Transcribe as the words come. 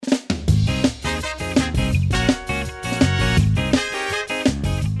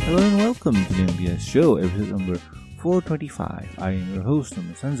Hello and welcome to the MBS show, episode number 425. I am your host,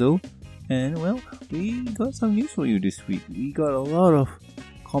 Nomar Sanzo, and well, we got some news for you this week. We got a lot of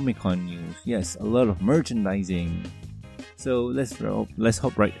Comic-Con news, yes, a lot of merchandising. So let's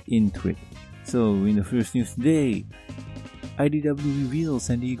hop right into it. So in the first news today, IDW reveals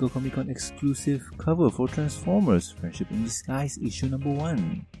San Diego Comic-Con exclusive cover for Transformers Friendship in Disguise issue number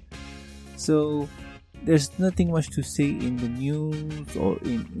 1. So there's nothing much to say in the news or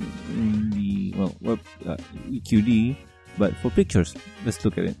in the EQD, but for pictures, let's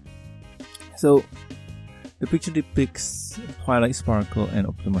look at it. So the picture depicts Twilight Sparkle and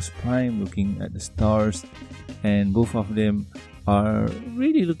Optimus Prime looking at the stars, and both of them are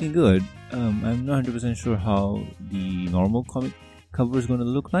really looking good. I'm not 100% sure how the normal comic cover is going to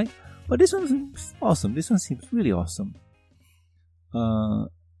look like, but this one seems awesome. This one seems really awesome.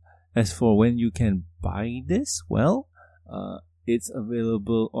 As for when you can buy this, well, it's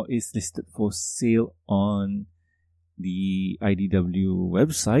available or it's listed for sale on the IDW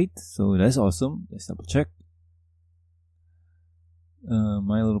website, so that's awesome. Let's double check.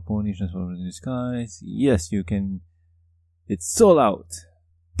 My Little Pony Transformers in Disguise. Yes, you can. It's sold out.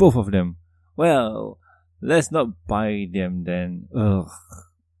 Both of them. Well, let's not buy them then. Ugh.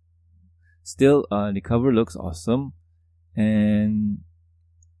 Still, the cover looks awesome. And,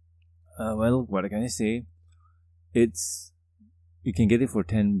 well, what can I say? You can get it for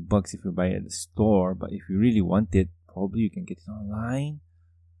 $10 if you buy it at the store, but if you really want it, probably you can get it online.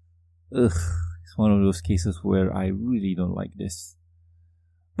 Ugh. It's one of those cases where I really don't like this.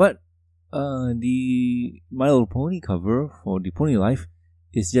 But the My Little Pony cover for the Pony Life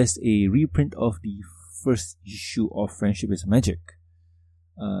is just a reprint of the first issue of Friendship is Magic.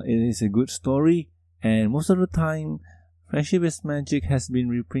 It is a good story, and most of the time, Friendship is Magic has been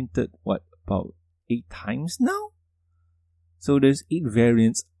reprinted, about 8 times now? So there's 8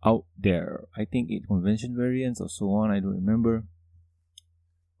 variants out there. I think 8 convention variants or so on, I don't remember.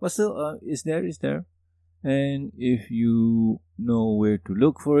 But still, it's there. And if you know where to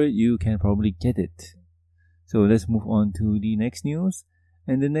look for it, you can probably get it. So let's move on to the next news.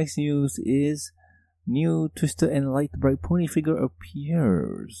 And the next news is new Twister and Light Bright Pony figure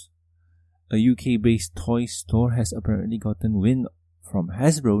appears. A UK-based toy store has apparently gotten wind from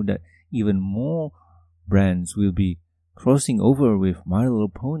Hasbro that even more brands will be crossing over with My Little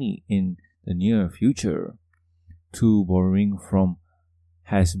Pony in the near future. To borrowing from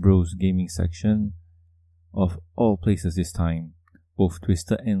Hasbro's gaming section, of all places this time, both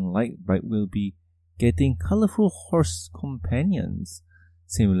Twister and Light Bright will be getting colorful horse companions,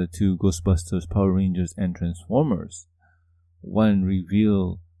 similar to Ghostbusters, Power Rangers, and Transformers. One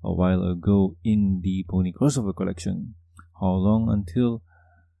revealed a while ago in the Pony Crossover collection. How long until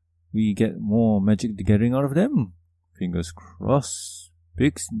we get more Magic the Gathering out of them? Fingers crossed.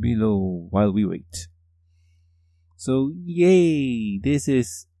 Pics below while we wait. So, yay! This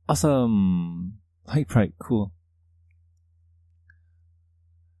is awesome! Right, cool.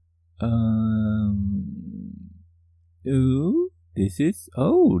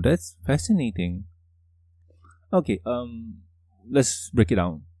 That's fascinating. Okay, let's break it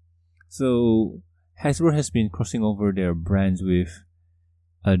down. So, Hasbro has been crossing over their brands with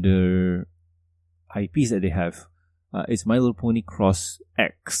other IPs that they have. It's My Little Pony Cross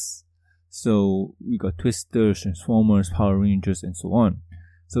X. So, we got Twisters, Transformers, Power Rangers, and so on.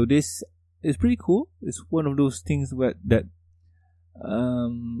 So, this is pretty cool. It's one of those things that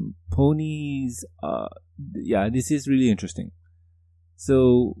ponies, this is really interesting.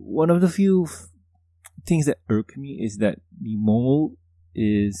 So, one of the few things that irk me is that the mold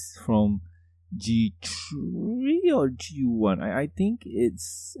is from G3 or G1. I think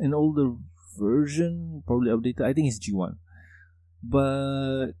it's an older version, probably updated. I think it's G1.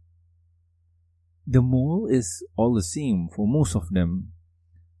 But the mold is all the same for most of them.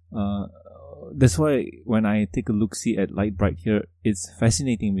 That's why when I take a look-see at Light Bright here, it's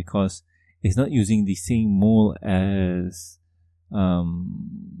fascinating because it's not using the same mold as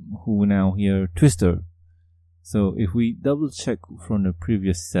Twister. So if we double check from the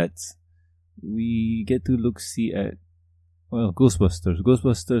previous sets, we get to look-see at Ghostbusters.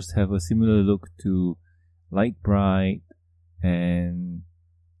 Ghostbusters have a similar look to Light Bright, and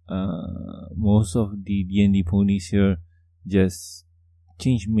most of the D&D ponies here just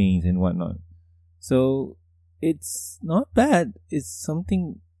change mains and whatnot. So it's not bad. It's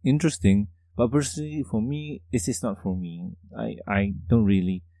something interesting. But personally, for me, this is not for me. I don't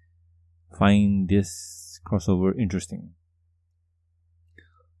really find this crossover interesting.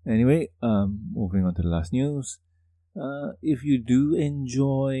 Anyway, moving on to the last news. If you do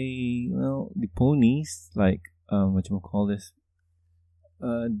enjoy, the ponies, like,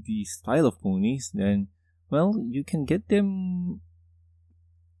 the style of ponies, then, well, you can get them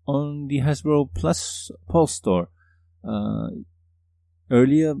on the Hasbro Plus Pulse store.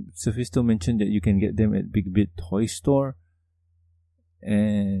 Earlier, Sophisto mentioned that you can get them at Big Bit Toy Store,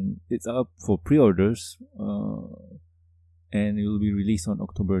 and it's up for pre-orders, and it will be released on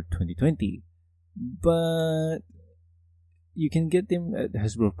October 2020. But you can get them at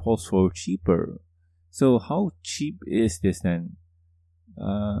Hasbro Pulse for cheaper. So how cheap is this then?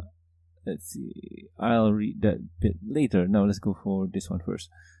 Let's see. I'll read that bit later. Now let's go for this one first.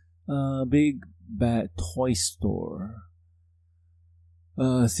 Big Bad Toy Store.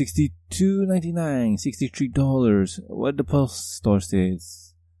 $62.99, $63. What the Pulse store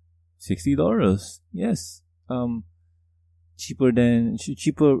says, $60. Yes. Cheaper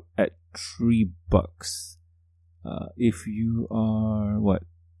at $3. If you are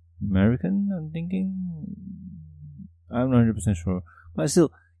American, I'm thinking. I'm not 100% sure, but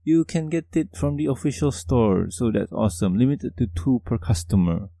still, you can get it from the official store. So that's awesome. Limited to 2 per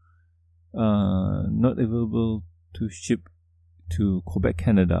customer. Not available to ship to Quebec,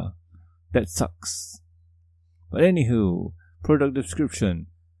 Canada. That sucks. But anywho, product description.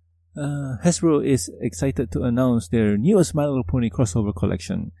 Hasbro is excited to announce their newest My Little Pony crossover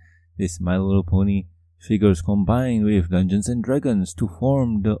collection. This My Little Pony figures combine with Dungeons and Dragons to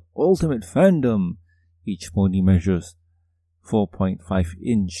form the ultimate fandom. Each pony measures 4.5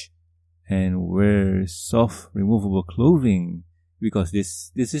 inch and wears soft removable clothing. Because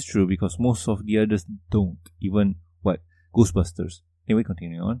this is true, because most of the others don't. Even Ghostbusters. Anyway,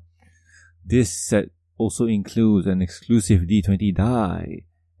 continuing on. This set also includes an exclusive D20 die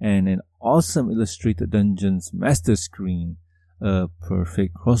and an awesome illustrated Dungeons Master screen. A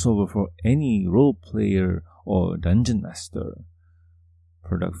perfect crossover for any role player or dungeon master.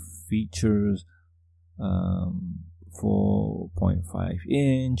 Product features 4.5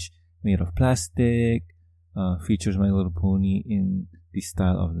 inch, made of plastic. Features My Little Pony in the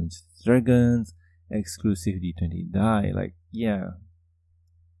style of Dungeons & Dragons. Exclusive D20 die,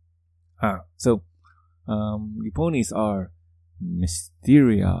 So the ponies are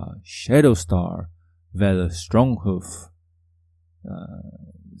Mysteria, Shadowstar, Valor Stronghoof,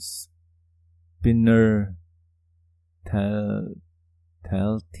 Spinner, Telltale,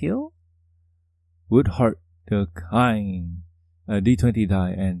 Woodheart the Kind, D20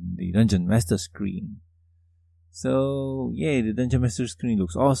 die, and the Dungeon Master screen. So, the Dungeon Master screen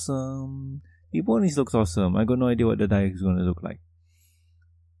looks awesome. The ponies looks awesome. I got no idea what the die is going to look like.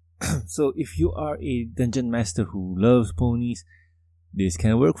 So, if you are a Dungeon Master who loves ponies, this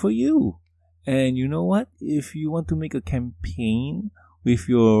can work for you. And you know what? If you want to make a campaign with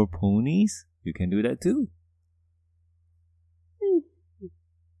your ponies, you can do that too.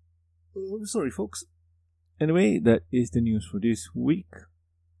 Sorry, folks. Anyway, that is the news for this week.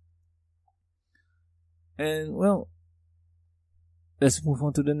 And, let's move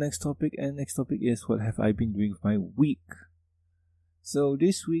on to the next topic. And next topic is, what have I been doing with my week? So,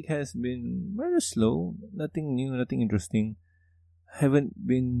 this week has been rather slow. Nothing new, nothing interesting. Haven't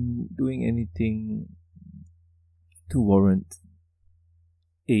been doing anything to warrant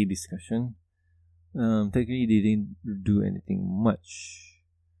a discussion. Technically, didn't do anything much.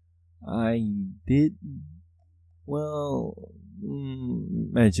 I did,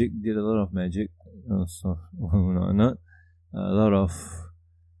 magic. Did a lot of magic. A lot of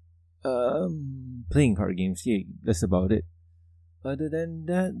playing card games. Yeah, that's about it. Other than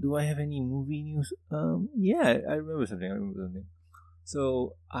that, do I have any movie news? I remember something.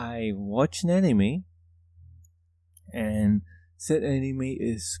 So I watched an anime, and said anime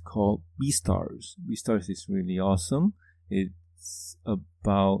is called Beastars. Beastars is really awesome. It's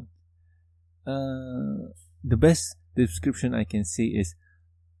about the best description I can say is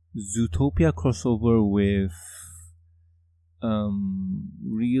Zootopia crossover with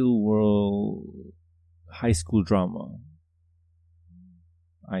real world high school drama,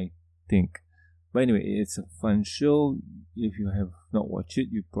 I think. But anyway, it's a fun show. If you have not watched it,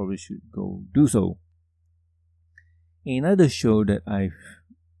 you probably should go do so. Another show that I've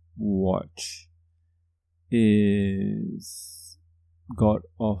watched is God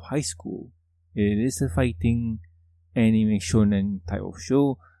of High School. It is a fighting anime shonen type of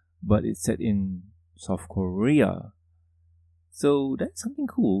show, but it's set in South Korea. So that's something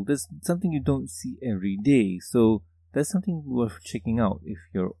cool. That's something you don't see every day. So that's something worth checking out if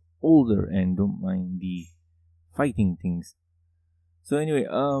you're older and don't mind the fighting things. So anyway,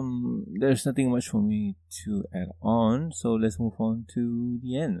 there's nothing much for me to add on. So let's move on to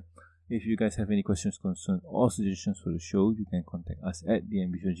the end. If you guys have any questions, concerns, or suggestions for the show, you can contact us at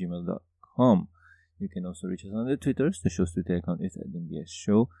thembshow@gmail.com. You can also reach us on the Twitters. The show's Twitter account is at MBS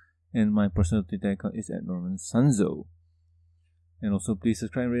Show, and my personal Twitter account is at Norman Sanzo. And also, please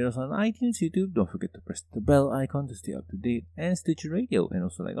subscribe and rate us on iTunes, YouTube. Don't forget to press the bell icon to stay up to date, and Stitcher Radio, and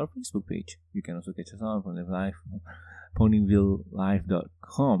also like our Facebook page. You can also catch us on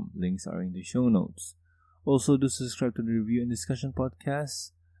ponyvillelive.com. Links are in the show notes. Also, do subscribe to the Review and Discussion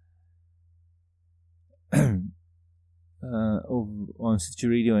podcast on Stitcher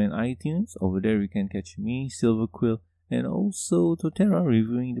Radio and iTunes. Over there, you can catch me, Silver Quill, and also Totera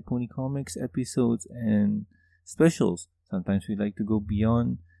reviewing the Pony Comics episodes and specials. Sometimes we like to go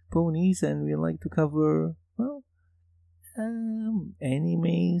beyond ponies and we like to cover,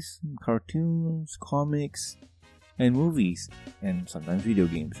 animes, cartoons, comics, and movies, and sometimes video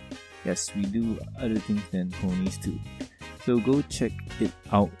games. Yes, we do other things than ponies too. So go check it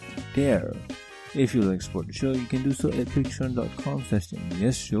out there. If you like to support the show, you can do so at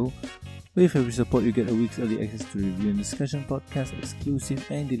patreon.com/MBSShow. With every support, you get a week's early access to review and discussion podcast, exclusive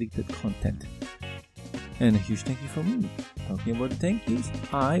and deleted content. And a huge thank you from me. Talking about the thank yous,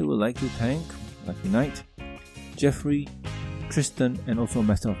 I would like to thank Lucky Knight, Jeffrey, Tristan, and also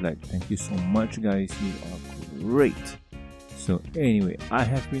Master of Lag. Thank you so much, guys. You are great. So anyway, I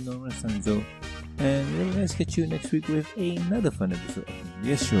have been Norman Sanzo, and let's catch you next week with another fun episode of the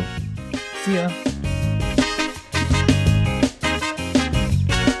MBS Show. See ya!